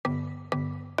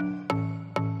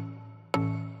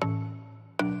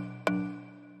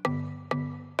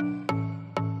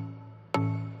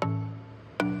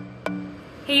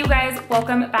Hey you guys,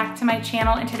 welcome back to my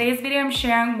channel. In today's video, I'm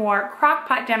sharing more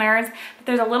Crockpot dinners, but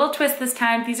there's a little twist this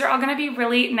time. These are all gonna be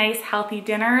really nice, healthy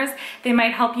dinners. They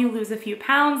might help you lose a few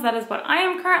pounds. That is what I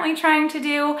am currently trying to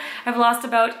do. I've lost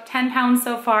about 10 pounds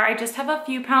so far. I just have a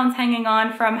few pounds hanging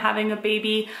on from having a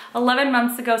baby 11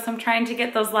 months ago, so I'm trying to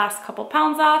get those last couple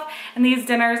pounds off, and these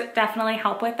dinners definitely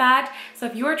help with that. So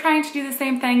if you're trying to do the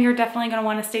same thing, you're definitely gonna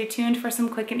wanna stay tuned for some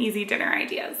quick and easy dinner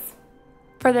ideas.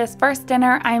 For this first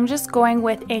dinner, I'm just going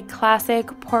with a classic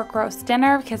pork roast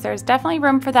dinner because there's definitely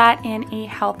room for that in a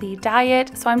healthy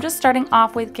diet. So I'm just starting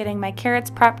off with getting my carrots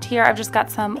prepped here. I've just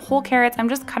got some whole carrots. I'm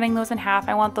just cutting those in half.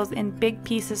 I want those in big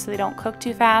pieces so they don't cook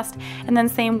too fast. And then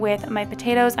same with my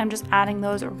potatoes. I'm just adding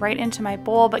those right into my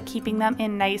bowl, but keeping them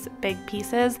in nice big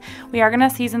pieces. We are gonna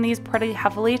season these pretty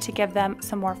heavily to give them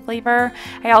some more flavor.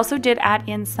 I also did add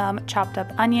in some chopped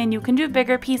up onion. You can do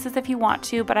bigger pieces if you want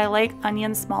to, but I like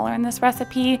onions smaller in this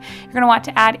recipe. You're going to want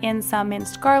to add in some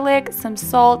minced garlic, some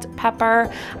salt,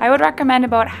 pepper. I would recommend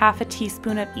about half a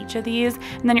teaspoon of each of these.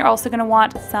 And then you're also going to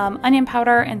want some onion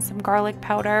powder and some garlic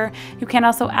powder. You can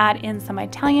also add in some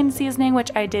Italian seasoning,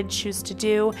 which I did choose to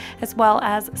do, as well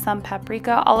as some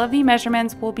paprika. All of the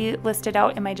measurements will be listed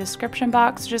out in my description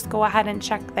box. Just go ahead and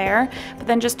check there, but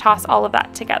then just toss all of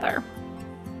that together.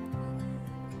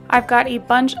 I've got a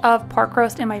bunch of pork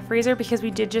roast in my freezer because we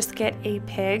did just get a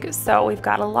pig, so we've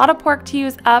got a lot of pork to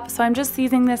use up. So I'm just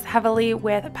seasoning this heavily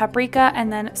with paprika and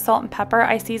then salt and pepper.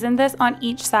 I seasoned this on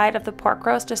each side of the pork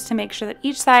roast just to make sure that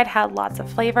each side had lots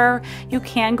of flavor. You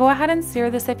can go ahead and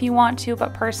sear this if you want to,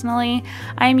 but personally,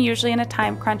 I'm usually in a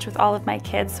time crunch with all of my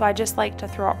kids, so I just like to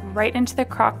throw it right into the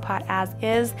crock pot as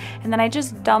is, and then I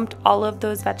just dumped all of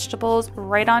those vegetables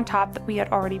right on top that we had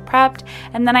already prepped,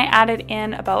 and then I added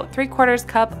in about 3/4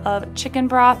 cup of chicken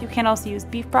broth. You can also use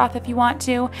beef broth if you want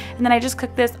to. And then I just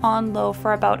cooked this on low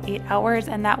for about 8 hours,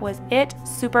 and that was it.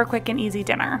 Super quick and easy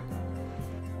dinner.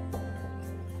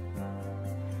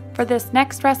 For this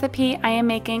next recipe, I am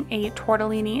making a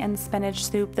tortellini and spinach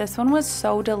soup. This one was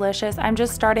so delicious. I'm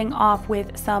just starting off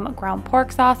with some ground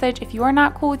pork sausage. If you are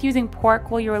not cool with using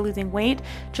pork while you are losing weight,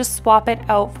 just swap it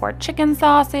out for chicken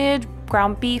sausage,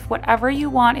 ground beef, whatever you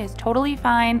want is totally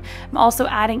fine. I'm also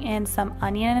adding in some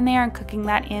onion in there and cooking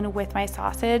that in with my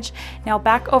sausage. Now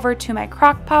back over to my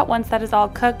crock pot. Once that is all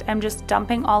cooked, I'm just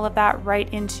dumping all of that right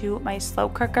into my slow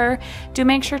cooker. Do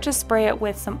make sure to spray it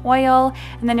with some oil,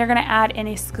 and then you're gonna add in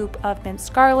a scoop of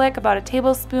minced garlic, about a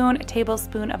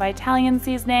tablespoon of Italian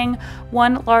seasoning,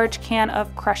 1 large can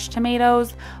of crushed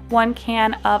tomatoes, 1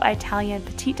 can of Italian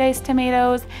petite diced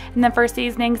tomatoes, and then for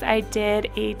seasonings, I did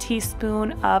a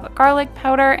teaspoon of garlic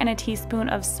powder and a teaspoon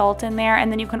of salt in there,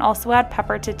 and then you can also add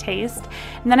pepper to taste.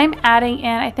 And then I'm adding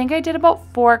in, I think I did about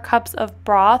 4 cups of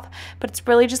broth, but it's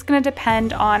really just going to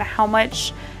depend on how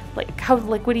much, like how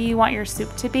liquidy you want your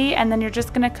soup to be, and then you're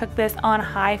just going to cook this on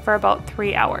high for about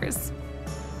 3 hours.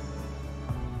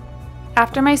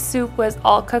 After my soup was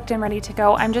all cooked and ready to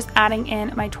go, I'm just adding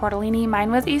in my tortellini. Mine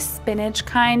was a spinach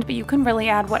kind, but you can really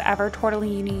add whatever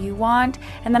tortellini you want.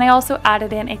 And then I also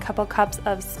added in a couple cups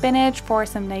of spinach for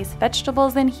some nice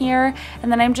vegetables in here.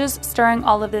 And then I'm just stirring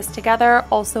all of this together,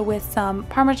 also with some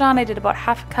Parmesan. I did about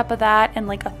half a cup of that and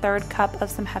like a 1/3 cup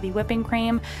of some heavy whipping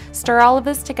cream. Stir all of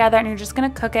this together, and you're just gonna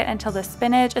cook it until the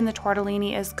spinach and the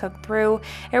tortellini is cooked through.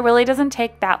 It really doesn't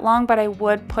take that long, but I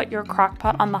would put your crock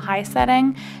pot on the high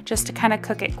setting just to kind of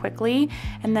cook it quickly,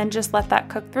 and then just let that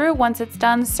cook through. Once it's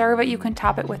done, serve it. You can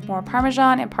top it with more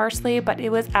Parmesan and parsley, but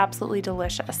it was absolutely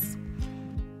delicious.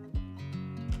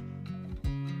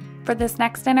 For this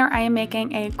next dinner, I am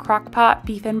making a crock pot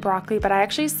beef and broccoli, but I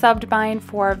actually subbed mine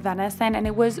for venison, and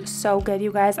it was so good,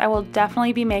 you guys. I will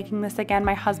definitely be making this again.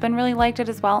 My husband really liked it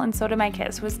as well, and so did my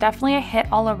kids. It was definitely a hit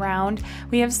all around.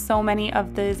 We have so many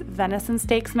of these venison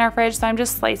steaks in our fridge, so I'm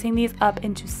just slicing these up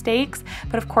into steaks,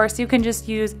 but of course you can just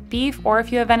use beef, or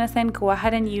if you have venison, go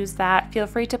ahead and use that. Feel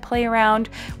free to play around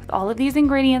with all of these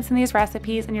ingredients in these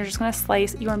recipes, and you're just gonna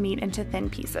slice your meat into thin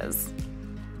pieces.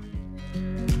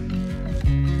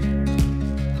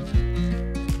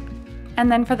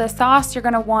 And then for the sauce, you're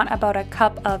gonna want about a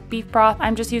cup of beef broth.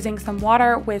 I'm just using some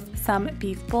water with some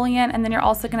beef bouillon, and then you're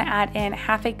also gonna add in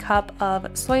half a cup of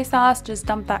soy sauce. Just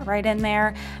dump that right in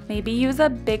there. Maybe use a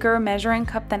bigger measuring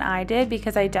cup than I did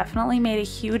because I definitely made a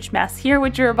huge mess here,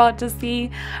 which you're about to see.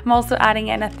 I'm also adding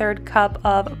in a 1/3 cup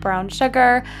of brown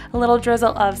sugar, a little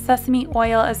drizzle of sesame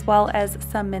oil, as well as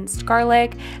some minced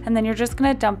garlic, and then you're just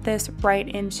gonna dump this right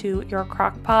into your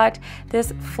crock pot.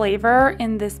 This flavor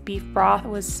in this beef broth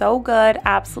was so good. good,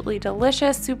 absolutely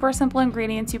delicious, super simple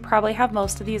ingredients. You probably have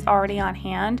most of these already on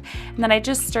hand. And then I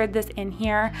just stirred this in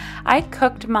here. I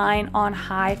cooked mine on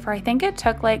high for, I think it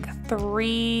took like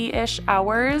 3-ish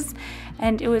hours.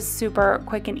 And it was super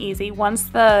quick and easy. Once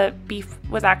the beef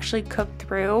was actually cooked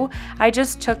through, I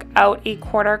just took out a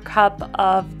 1/4 cup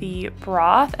of the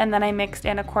broth, and then I mixed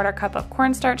in a 1/4 cup of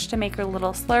cornstarch to make a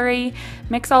little slurry.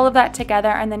 Mix all of that together,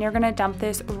 and then you're gonna dump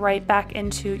this right back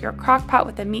into your crock pot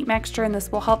with the meat mixture, and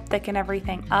this will help thicken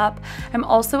everything up. I'm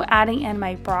also adding in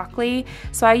my broccoli.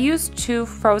 So I used 2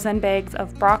 frozen bags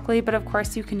of broccoli, but of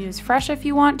course you can use fresh if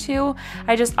you want to.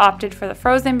 I just opted for the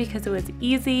frozen because it was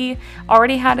easy.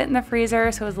 Already had it in the freezer,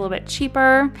 so it was a little bit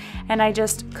cheaper, and I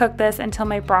just cooked this until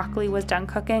my broccoli was done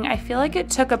cooking. I feel like it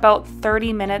took about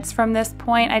 30 minutes from this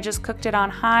point. I just cooked it on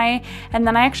high, and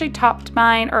then I actually topped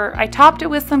mine, or I topped it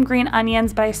with some green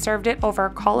onions, but I served it over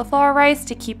cauliflower rice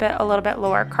to keep it a little bit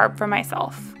lower carb for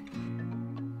myself.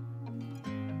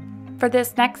 For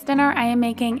this next dinner, I am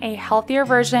making a healthier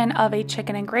version of a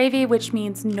chicken and gravy, which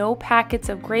means no packets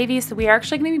of gravy. So we are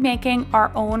actually going to be making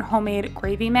our own homemade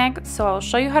gravy mix. So I'll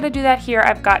show you how to do that here.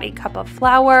 I've got a cup of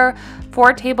flour,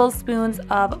 4 tablespoons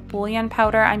of bouillon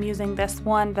powder. I'm using this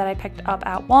one that I picked up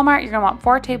at Walmart. You're going to want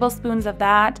 4 tablespoons of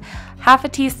that, 1/2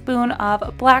 teaspoon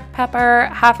of black pepper,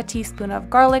 1/2 teaspoon of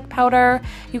garlic powder.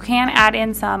 You can add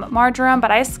in some marjoram, but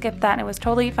I skipped that and it was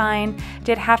totally fine.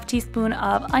 Did 1/2 teaspoon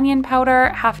of onion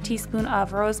powder, 1/2 teaspoon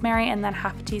of rosemary, and then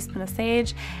 1/2 teaspoon of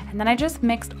sage. And then I just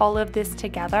mixed all of this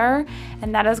together,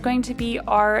 and that is going to be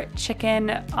our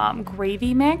chicken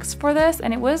gravy mix for this.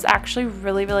 And it was actually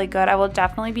really, really good. I will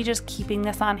definitely be just keeping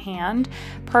this on hand.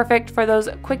 Perfect for those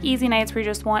quick, easy nights where you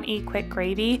just want a quick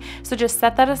gravy. So just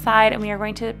set that aside, and we are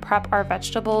going to prep our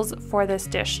vegetables for this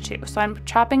dish too. So I'm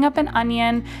chopping up an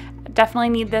onion. Definitely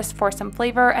need this for some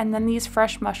flavor, and then these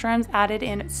fresh mushrooms added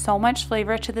in so much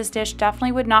flavor to this dish.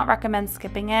 Definitely would not recommend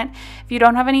skipping it. If you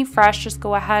don't have any fresh, just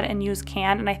go ahead and use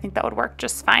canned, and I think that would work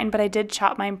just fine, but I did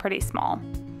chop mine pretty small.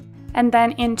 And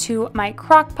then into my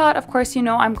crock pot, of course, you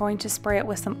know I'm going to spray it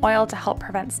with some oil to help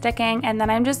prevent sticking. And then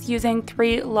I'm just using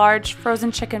 3 large frozen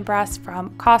chicken breasts from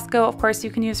Costco. Of course, you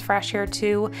can use fresh here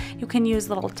too. You can use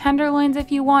little tenderloins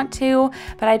if you want to,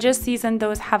 but I just seasoned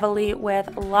those heavily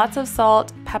with lots of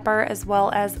salt, pepper, as well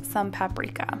as some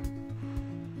paprika.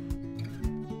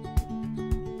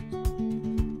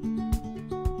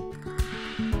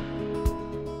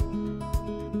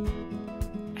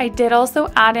 I did also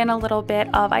add in a little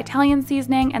bit of Italian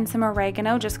seasoning and some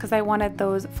oregano just because I wanted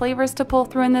those flavors to pull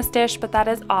through in this dish, but that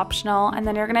is optional. And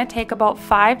then you're gonna take about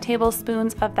 5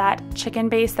 tablespoons of that chicken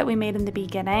base that we made in the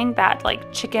beginning, that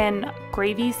like chicken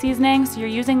gravy seasoning. So you're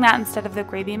using that instead of the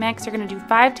gravy mix. You're gonna do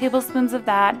 5 tablespoons of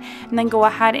that, and then go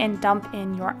ahead and dump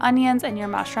in your onions and your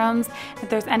mushrooms. If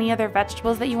there's any other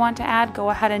vegetables that you want to add, go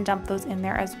ahead and dump those in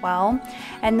there as well.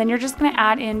 And then you're just gonna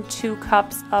add in 2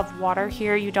 cups of water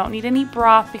here. You don't need any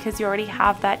broth because you already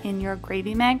have that in your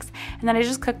gravy mix. And then I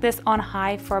just cooked this on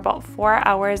high for about 4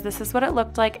 hours. This is what it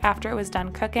looked like after it was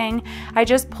done cooking. I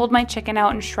just pulled my chicken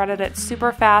out and shredded it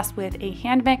super fast with a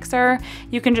hand mixer.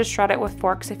 You can just shred it with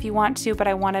forks if you want to, but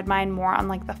I wanted mine more on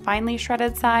like the finely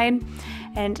shredded side,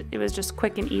 and it was just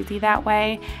quick and easy that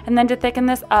way. And then to thicken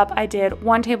this up, I did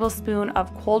 1 tablespoon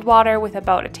of cold water with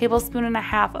about 1.5 tablespoons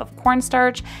of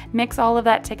cornstarch. Mix all of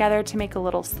that together to make a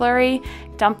little slurry.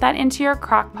 Dump that into your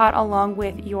crock pot along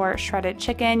with your shredded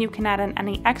chicken. You can add in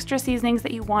any extra seasonings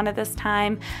that you want at this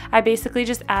time. I basically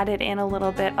just added in a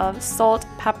little bit of salt,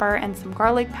 pepper, and some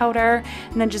garlic powder,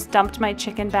 and then just dumped my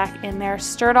chicken back in there,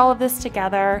 stirred all of this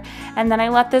together, and then I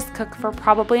let this cook for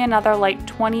probably another like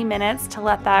 20 minutes to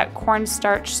let that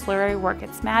cornstarch slurry work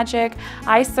its magic.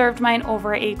 I served mine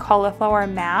over a cauliflower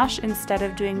mash instead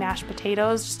of doing mashed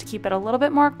potatoes, just to keep it a little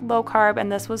bit more low carb,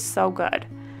 and this was so good.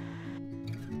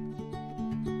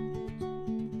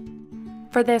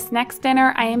 For this next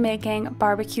dinner, I am making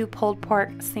barbecue pulled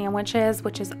pork sandwiches,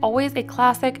 which is always a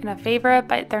classic and a favorite,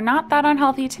 but they're not that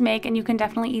unhealthy to make, and you can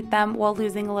definitely eat them while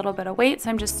losing a little bit of weight. So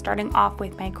I'm just starting off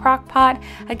with my crock pot.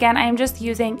 Again, I am just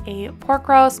using a pork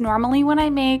roast. Normally when I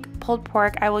make pulled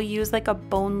pork, I will use like a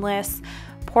boneless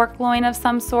pork loin of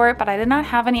some sort, but I did not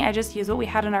have any. I just used what we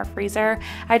had in our freezer.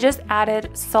 I just added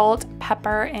salt,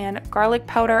 pepper, and garlic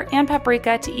powder and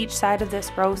paprika to each side of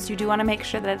this roast. You do want to make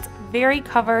sure that it's very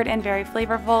covered and very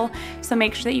flavorful, so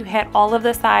make sure that you hit all of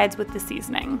the sides with the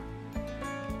seasoning.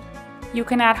 You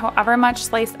can add however much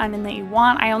sliced onion that you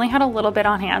want. I only had a little bit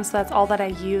on hand, so that's all that I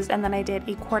used. And then I did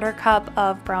a 1/4 cup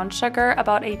of brown sugar,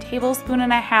 about 1.5 tablespoons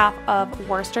of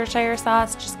Worcestershire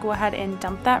sauce. Just go ahead and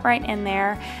dump that right in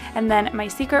there. And then my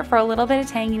secret for a little bit of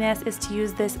tanginess is to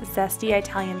use this zesty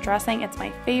Italian dressing. It's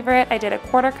my favorite. I did a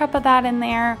 1/4 cup of that in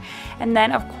there. And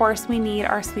then of course we need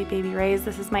our Sweet Baby Ray's.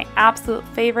 This is my absolute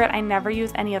favorite. I never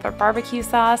use any other barbecue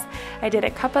sauce. I did a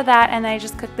cup of that, and then I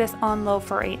just cooked this on low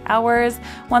for 8 hours.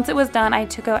 Once it was done, I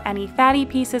took out any fatty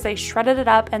pieces, I shredded it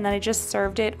up, and then I just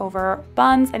served it over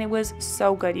buns, and it was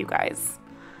so good, you guys.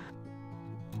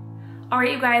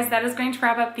 Alright, you guys, that is going to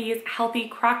wrap up these healthy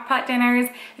crock pot dinners.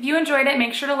 If you enjoyed it,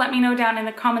 make sure to let me know down in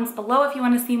the comments below if you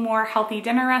want to see more healthy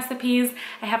dinner recipes.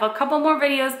 I have a couple more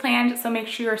videos planned, so make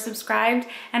sure you're subscribed,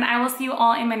 and I will see you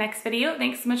all in my next video.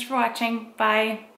 Thanks so much for watching. Bye.